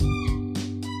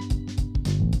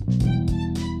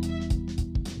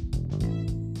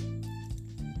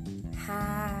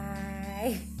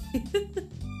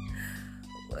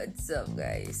up,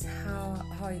 guys? How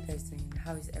are you guys doing?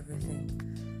 How is everything?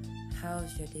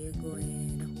 How's your day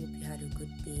going? I hope you had a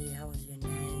good day. How was your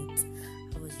night?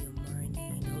 How was your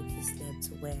morning? Hope you slept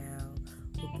well.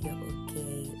 Hope you're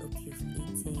okay. Hope you've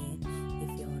eaten. If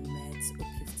you're on meds, hope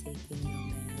you've taken your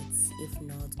meds. If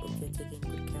not, hope you're taking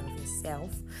good care of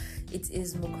yourself. It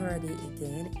is Mokorade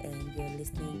again, and you're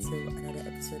listening to another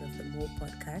episode of the Mo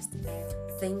Podcast.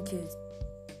 Thank you.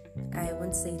 I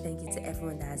want to say thank you to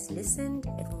everyone that has listened,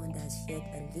 everyone that has shared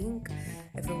a link,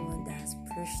 everyone that has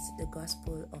pushed the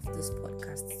gospel of this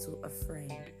podcast to a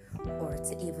friend or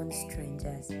to even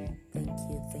strangers. Thank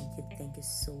you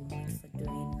so much for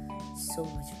doing so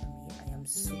much for me. I am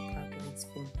super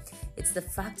grateful. It's the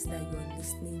fact that you're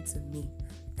listening to me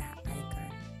that I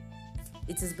can.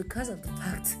 It is because of the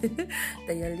fact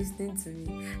that you're listening to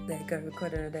me that I can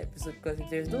record another episode, because if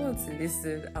there's no one to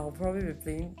listen, I'll probably be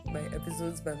playing my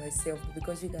episodes by myself. But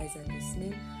because you guys are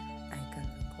listening, I can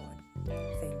record.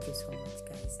 Thank you so much,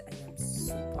 guys. I am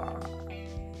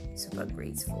super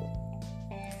grateful.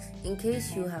 In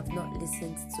case you have not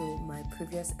listened to my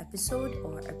previous episode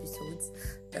or episodes,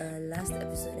 the last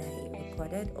episode I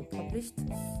recorded or published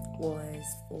was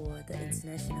for the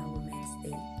International Women's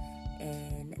Day,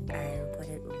 and I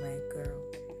recorded with my girl,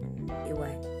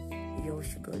 yhayyyyyyyyyyyy. You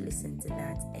should go listen to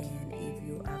that, and if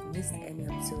you have missed any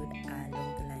episode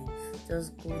along the line,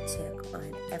 just go check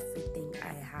on everything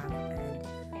I have and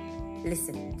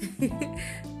listen.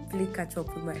 Please catch up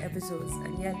with my episodes,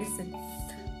 and listen.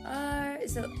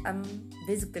 So I'm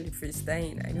basically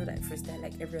freestyling. I know that I freestyle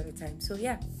like every other time. So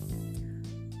a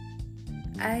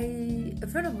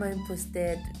friend of mine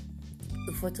posted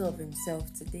a photo of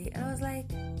himself today, and I was like,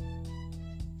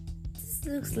 this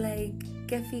looks like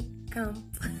Kefi camp.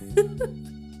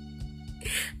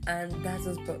 And that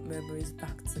just brought memories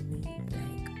back to me,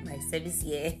 like my service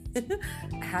year. I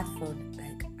had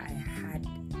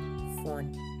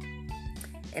fun.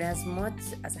 And as much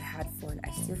as I had fun,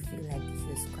 I still feel like you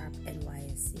should scrap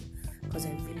NYSC, because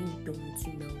I really don't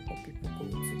know what people go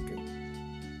to do.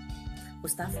 We'll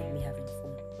start from me having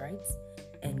fun, right?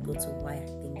 And go to why I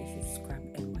think they should scrap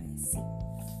NYSC.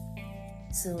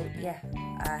 So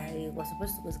I was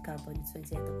supposed to go to camp on the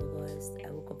 20th of August. I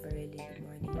woke up very late in the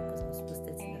morning because I was supposed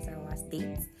to attend the last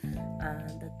date,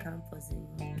 and the camp was in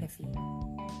Kefi.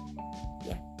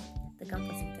 The camp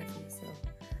was in Kefi, so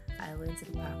I went to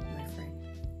the park with my friend.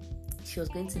 She was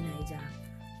going to Niger, I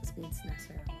was going to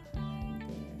Nasarawa, and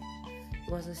it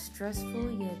was a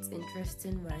stressful yet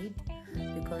interesting ride,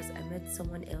 because I met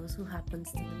someone else who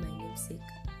happens to be my namesake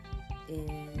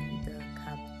in the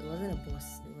cab. It wasn't a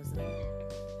bus, it was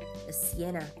a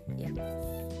Sienna.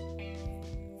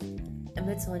 I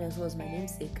met someone else who was my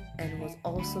namesake and was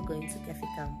also going to Kefi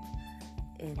camp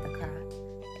in the car,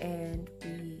 and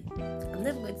I'm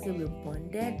never going to say we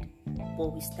bonded, but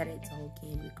we started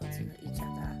talking, we got to know each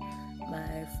other.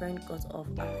 My friend got off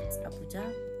at Abuja,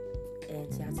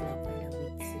 and she had to find her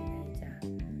way to Niger,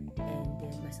 and then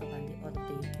myself and the other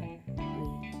day we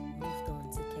moved on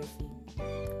to Kefi.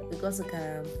 We got to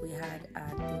camp, we had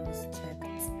our things checked,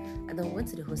 and then we went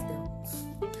to the hostel.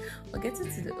 We're getting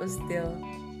to the hostel,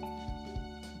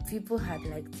 people had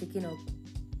taken up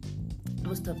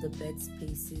most of the bed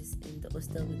spaces in the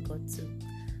hostel we got to,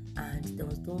 and there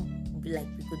was we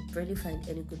could barely find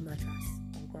any good mattress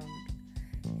on ground,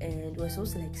 and we were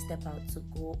supposed to step out to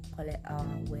go collect our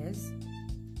wares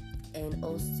and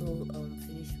also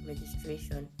finish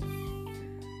registration.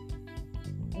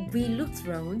 We looked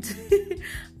around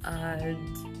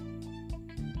and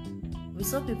we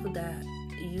saw people that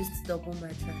used double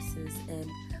mattresses, and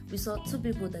we saw two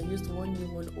people that used one new,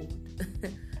 one old.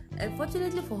 And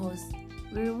fortunately for us,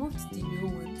 we removed the new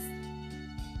ones,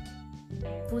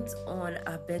 put on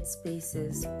our bed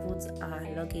spaces, put our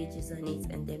luggages on it,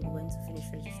 and then we went to finish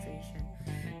registration.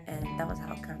 And that was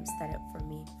how camp started for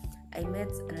me. I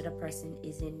met another person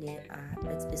isn't near our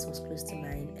bed space was close to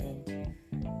mine, and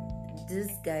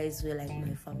these guys were like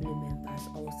my family members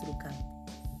all through camp.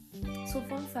 So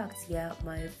fun fact,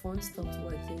 my phone stopped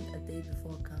working a day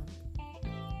before camp.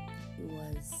 It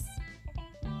was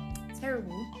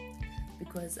terrible,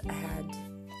 because I had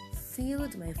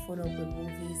filled my phone up with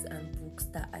movies and books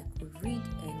that I could read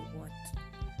and watch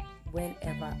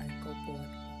whenever I got bored on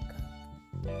camp.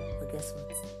 But guess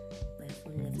what? My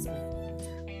phone left me.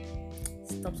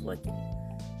 Stopped working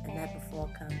the night before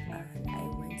camp, and I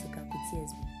went to camp with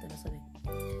TSB.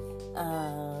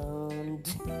 And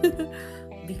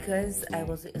because I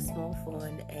was with a small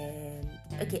phone, and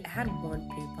I had one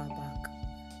paperback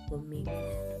with me,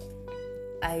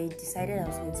 I decided I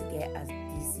was going to get as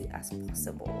busy as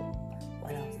possible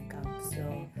while I was in camp.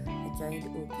 So I joined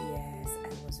OPS. I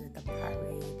was with the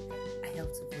parade. I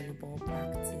helped with volleyball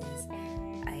practice.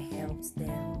 I helped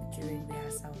them during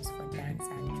rehearsals for dance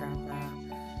and drama.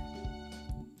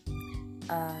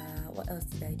 What else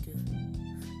did I do?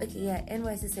 Okay, yeah,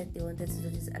 NYC said they wanted to do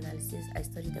this analysis. I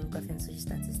studied demography and social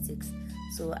statistics.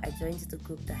 So I joined the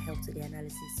group that helped with the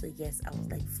analysis. So yes, I was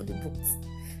like fully booked.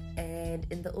 And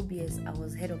in the OBS, I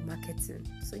was head of marketing.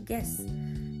 So yes,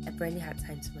 I barely had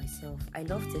time to myself. I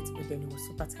loved it, but then it was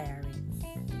super tiring.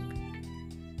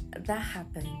 That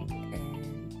happened,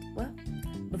 and well,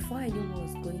 before I knew what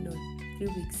was going on, 3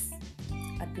 weeks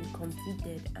had been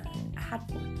completed, and I had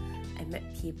fun. I met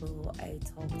people, I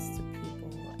talked to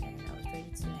people, and I was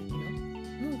ready to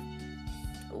move.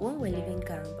 When we were leaving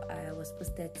camp, I was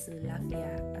posted to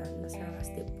Lafayette, National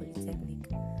State Polytechnic,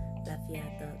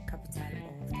 Lafayette, the capital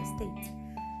of the state.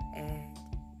 And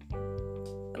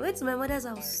I went to my mother's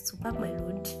house to pack my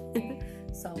load,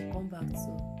 so I'll come back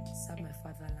to serve my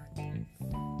fatherland.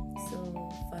 So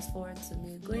fast forward to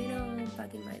me going home,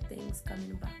 packing my things,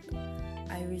 coming back.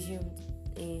 I resumed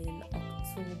in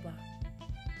October.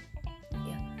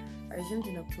 I resumed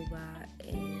in October,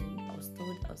 and I was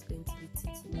told I was going to be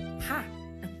teaching. Ha!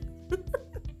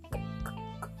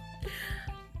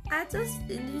 I just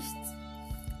finished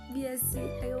BSc.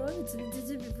 I wanted to be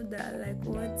teaching people that are like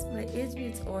what my age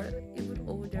mates or even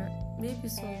older, maybe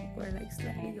some were like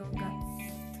slightly younger.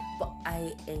 But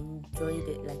I enjoyed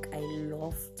it. Like I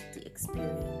loved the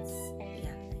experience.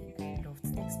 Yeah, I loved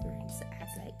the experience. I had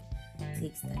to like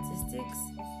take statistics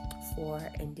for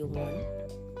ND1.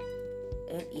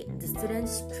 The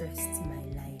students stressed my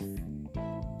life.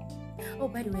 Oh,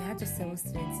 by the way, I had just 7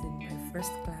 students in my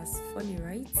first class. Funny,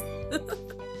 right?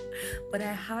 But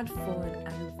I had fun.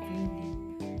 I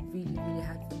really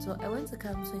had fun. So I went to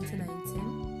camp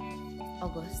 2019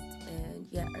 August, and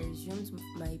yeah, I resumed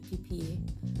my PPA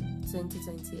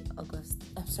 2020 August.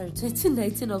 I'm sorry,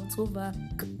 2019 October.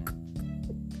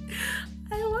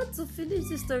 I want to finish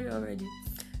the story already.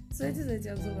 2020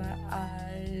 October,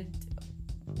 and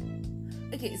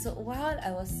okay, so while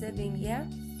I was serving,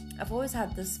 I've always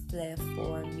had this flair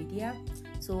for media.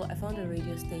 So I found a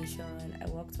radio station, I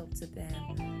walked up to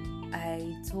them,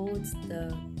 I told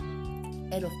the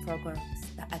head of programs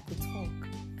that I could talk.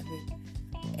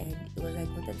 And it was like, I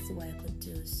wanted to see what I could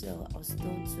do. So I was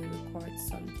told to record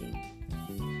something.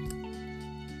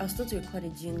 I was told to record a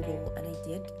jingle, and I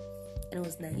did. And it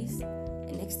was nice.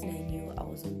 And next thing I knew, I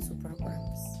was on 2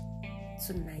 programs,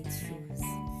 2 night shows.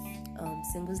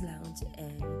 Singles Lounge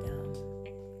and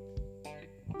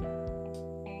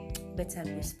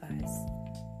Bedtime Whispers.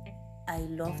 I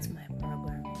loved my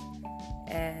program,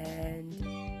 and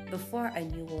before I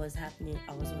knew what was happening,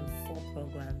 I was on 4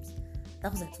 programs.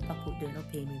 That was a super cool. They were not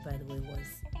paying me, by the way.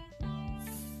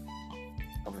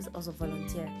 I was also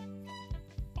volunteer,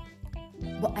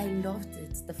 but I loved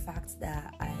it. The fact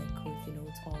that I could,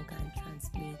 talk and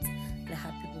transmit, and I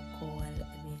had people call. I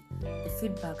mean, the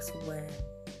feedbacks were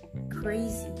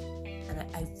crazy, and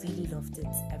I really loved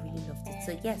it.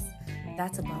 So yes,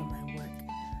 that's about my work.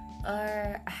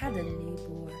 I had a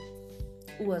neighbor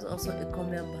who was also a core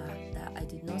member that I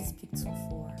did not speak to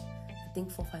for I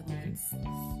think 4-5 months,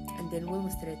 and then when we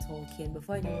started talking,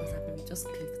 before I knew what was happening, we just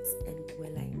clicked and we were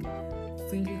like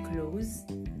really close.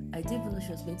 I didn't even know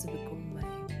she was going to become my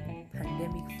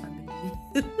pandemic family,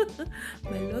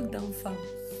 my lockdown fam.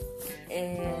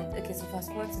 And okay, so fast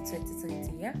forward to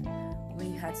 2020,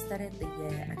 we had started the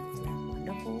year and it was like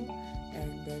wonderful,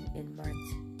 and then in March,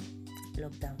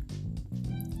 lockdown.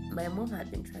 My mom had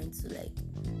been trying to like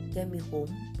get me home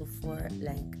before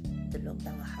like the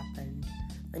lockdown happened,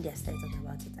 when they started talking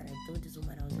about it, and I told this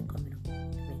woman I wasn't coming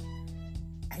home.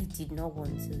 I did not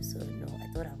want to, so no, I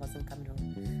thought I wasn't coming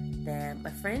home. Then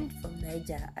my friend from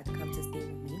Niger had come to stay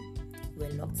with me. We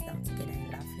were locked down together in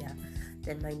Lafayette.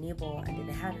 Then my neighbor, and then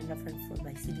I had another friend from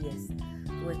my CDS.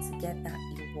 We were together.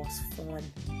 It was fun.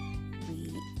 We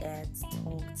ate,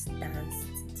 talked, danced,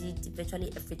 did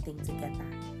virtually everything together.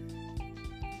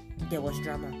 There was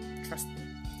drama, trust me.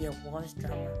 There was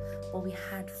drama, but we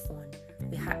had fun.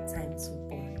 We had time to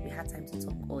bond. We had time to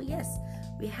talk. Oh yes,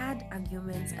 we had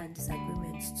arguments and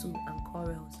disagreements too, and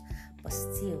quarrels, but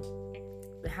still,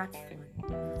 we had fun.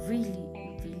 Really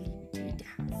did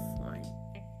have fun.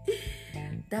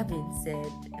 That being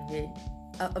said,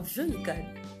 I'm sure you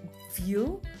can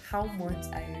feel how much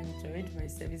I enjoyed my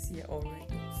service here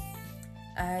already.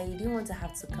 I didn't want to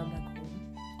have to come back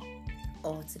home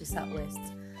or to the southwest.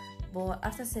 But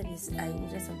after service, I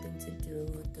needed something to do.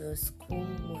 The school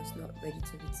was not ready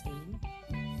to retain.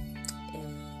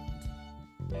 And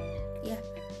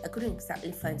I couldn't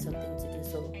exactly find something to do.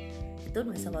 So I told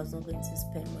myself I was not going to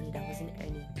spend money that I wasn't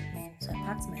earning. So I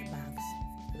packed my bags.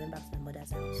 I went back to my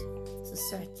mother's house to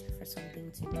search for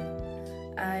something to do.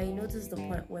 I noticed the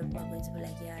point where people are going to be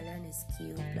like, yeah, I learned a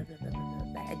skill, blah, blah, blah, blah,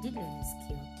 blah. But I did learn a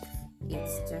skill.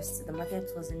 It's just the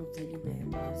market wasn't really where it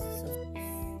was. So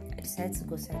I decided to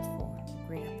go search for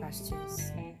greener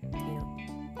pastures.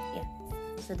 Yeah.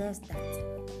 So there's that.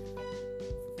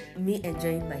 Me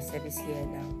enjoying my service here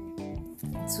now.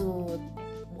 So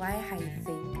why I think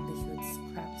they should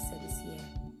scrap service here.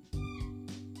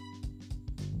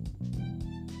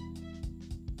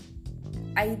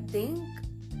 I think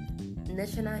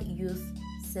National Youth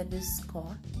Service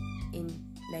Corps in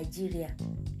Nigeria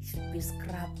should be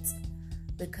scrapped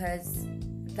because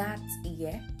that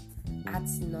year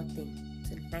adds nothing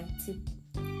to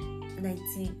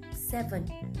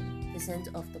 97%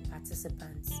 of the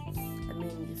participants. I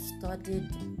mean, you've studied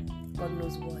God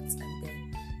knows what, and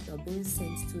then you're being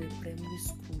sent to a primary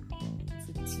school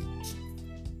to teach.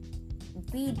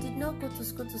 We did not go to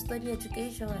school to study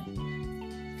education.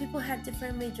 People had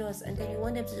different majors, and then you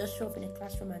want them to just show up in a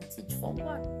classroom and teach for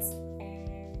what?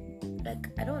 Like,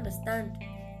 I don't understand.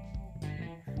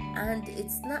 And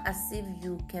it's not as if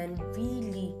you can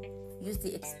really use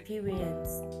the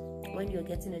experience when you're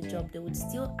getting a job. They would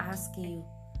still ask you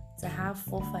to have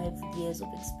 4 or 5 years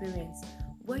of experience.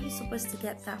 Where are you supposed to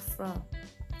get that from?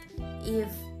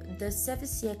 If the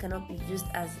service year cannot be used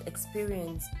as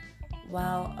experience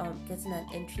while getting an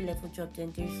entry-level job,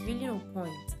 then there's really no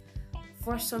point.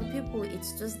 For some people,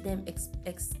 it's just them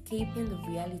escaping the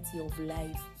reality of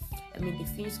life. I mean, they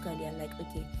finish school and they're like,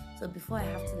 okay, so before I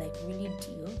have to like really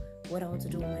deal what I want to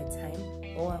do with my time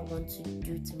or I want to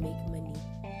do to make money,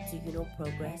 to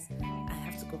progress, I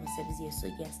have to go for service year. So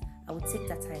yes, I would take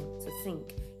that time to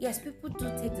think. Yes, people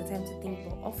do take the time to think,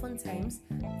 but oftentimes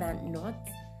than not,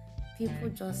 people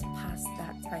just pass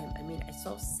that time. I mean, I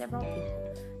saw several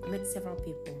people, I met several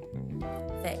people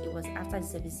that it was after the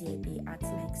service year they had to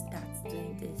like start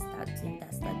doing this, start doing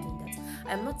that, start doing that.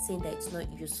 I'm not saying that it's not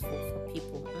useful for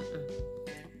people,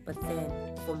 but then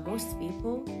for most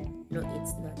people, no,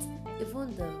 it's not.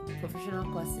 Even the professional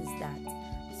courses that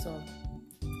some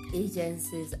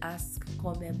agencies ask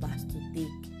corps members to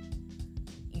take,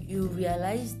 you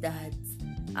realize that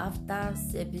after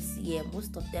service year,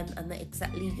 most of them are not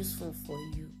exactly useful for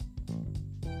you.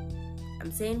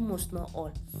 I'm saying most, not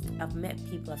all. I've met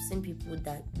people, I've seen people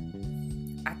that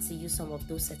had to use some of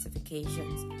those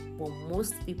certifications, but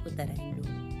most people that I know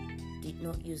did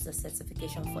not use the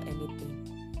certification for anything.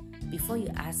 Before you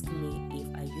ask me if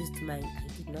I used mine, I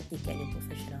did not take any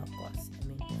professional course. I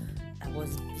mean, I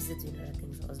was busy doing other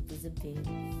things. I was busy being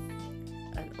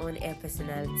an on-air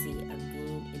personality and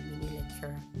being a mini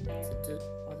lecturer to do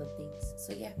other things.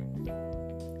 So yeah,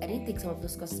 I didn't take some of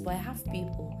those courses, but I have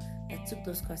people that took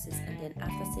those courses and then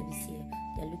after service year,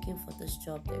 they're looking for this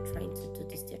job, they're trying to do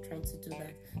this, they're trying to do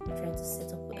that, they're trying to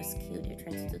set up a skill, they're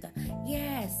trying to do that.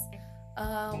 Yes,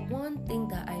 one thing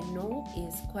that I know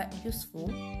is quite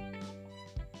useful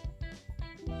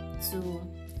to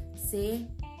say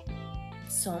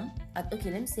some,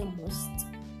 okay, let me say most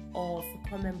of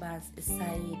corps members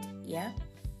aside, yeah,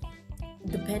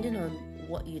 depending on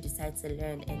what you decide to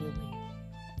learn anyway.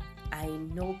 I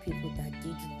know people that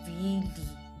did really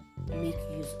make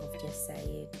use of their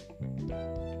side.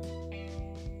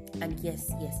 And yes,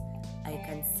 I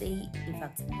can say, in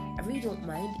fact, I really don't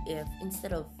mind if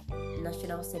instead of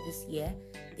national service year,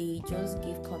 they just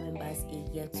give corps members a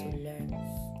year to learn.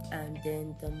 And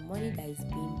then the money that is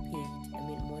being paid, I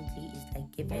mean monthly, is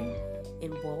like given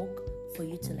in bulk for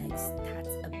you to like start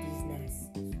a business,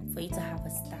 for you to have a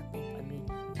startup. I mean,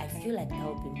 I feel like that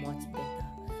would be much better.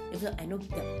 Even I know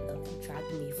people that will drag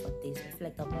me for this, I feel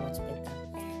like that would be much better.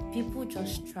 People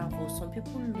just travel. Some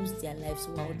people lose their lives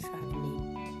while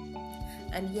traveling.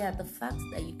 And yeah, the fact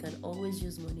that you can always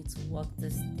use money to work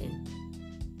this thing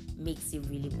makes it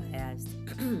really biased.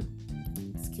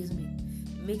 Excuse me.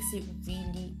 Makes it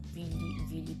really, really,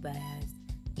 really biased.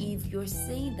 If you're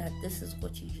saying that this is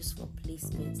what you use for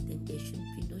placement, then there should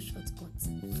be no shortcuts.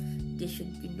 There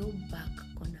should be no back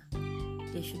corner.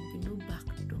 There should be no back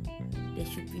door. There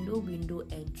should be no window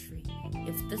entry.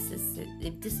 If this is it,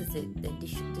 then this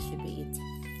should be it.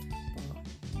 But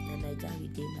the Nigeria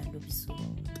day might not be so.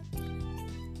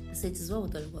 So it is well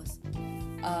with all of us.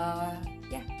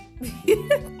 Yeah.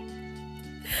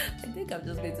 I think I'm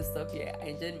just going to stop here. I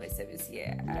enjoyed my service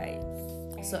here. I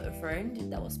saw a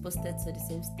friend that was posted to the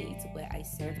same state where I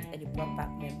served, and it brought back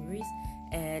memories.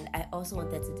 And I also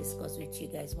wanted to discuss with you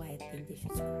guys why I think they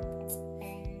should scrap it.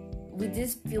 With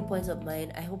these few points of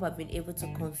mine, I hope I've been able to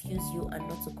confuse you and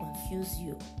not to confuse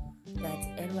you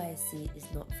that NYSC is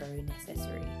not very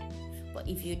necessary. But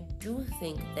if you do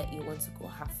think that you want to go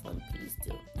have fun, please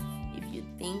do. If you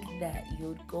think that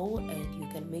you'd go and you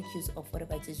can make use of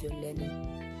whatever it is you're learning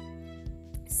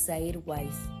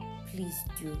side-wise, please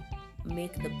do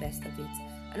make the best of it.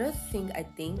 Another thing I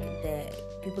think that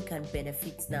people can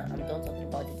benefit, now I'm done talking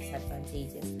about the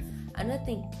disadvantages. Another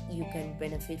thing you can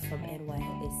benefit from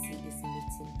NYSC is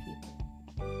meeting people.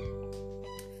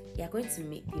 You're going to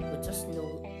meet people, just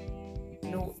know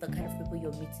the kind of people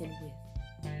you're meeting with.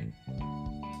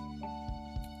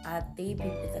 Are they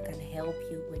people that can help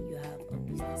you when you have a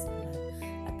business plan?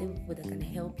 Are they people that can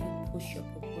help you push your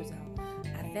proposal?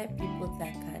 Are there people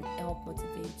that can help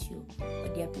motivate you? Or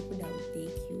there are people that will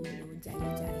take you,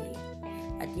 jaye.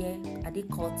 Are they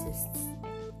cultists?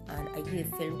 And are you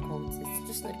a film cultist?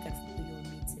 Just know the kind of people you're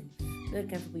meeting. Know the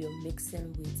kind of people you're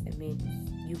mixing with. I mean,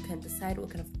 you can decide what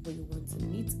kind of people you want to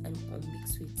meet and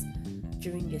mix with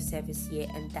during your service year,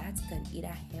 and that can either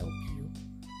help you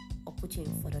or put you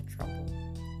in further trouble.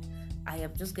 I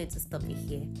am just going to stop it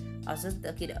here. I was just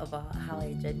talking about how I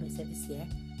enjoyed my service year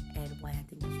and why I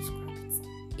think you should scrap it.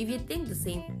 If you think the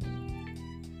same,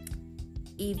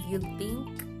 if you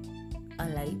think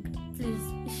alike,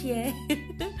 please share.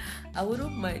 I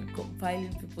wouldn't mind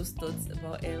compiling people's thoughts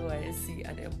about NYSC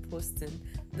and then posting.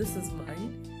 This is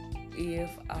mine.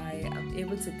 If I am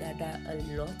able to gather a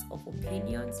lot of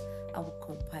opinions, I will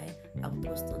compile and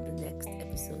post on the next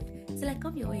episode. Till I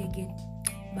come your way again.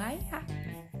 Bye.